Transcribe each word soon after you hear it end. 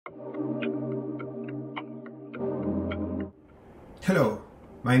Hello,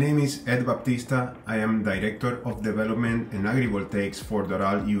 my name is Ed Baptista. I am Director of Development and Agrivoltaics for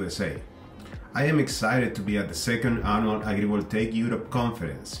Doral USA. I am excited to be at the second Annual AgriVoltaics Europe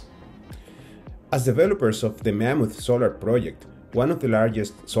conference. As developers of the Mammoth Solar Project, one of the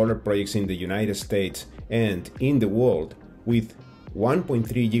largest solar projects in the United States and in the world, with 1.3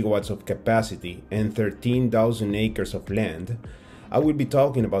 gigawatts of capacity and 13,000 acres of land, I will be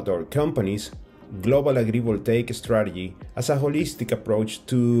talking about our company's global agrivoltaic strategy as a holistic approach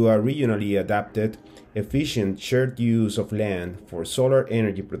to a regionally adapted, efficient shared use of land for solar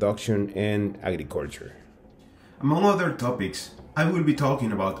energy production and agriculture. Among other topics, I will be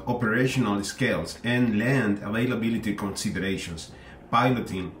talking about operational scales and land availability considerations,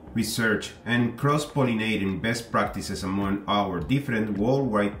 piloting, research, and cross-pollinating best practices among our different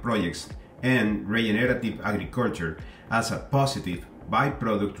worldwide projects and regenerative agriculture as a positive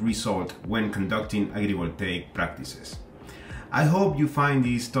byproduct result when conducting agrivoltaic practices. I hope you find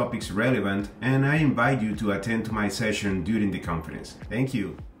these topics relevant, and I invite you to attend to my session during the conference. Thank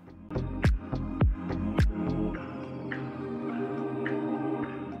you.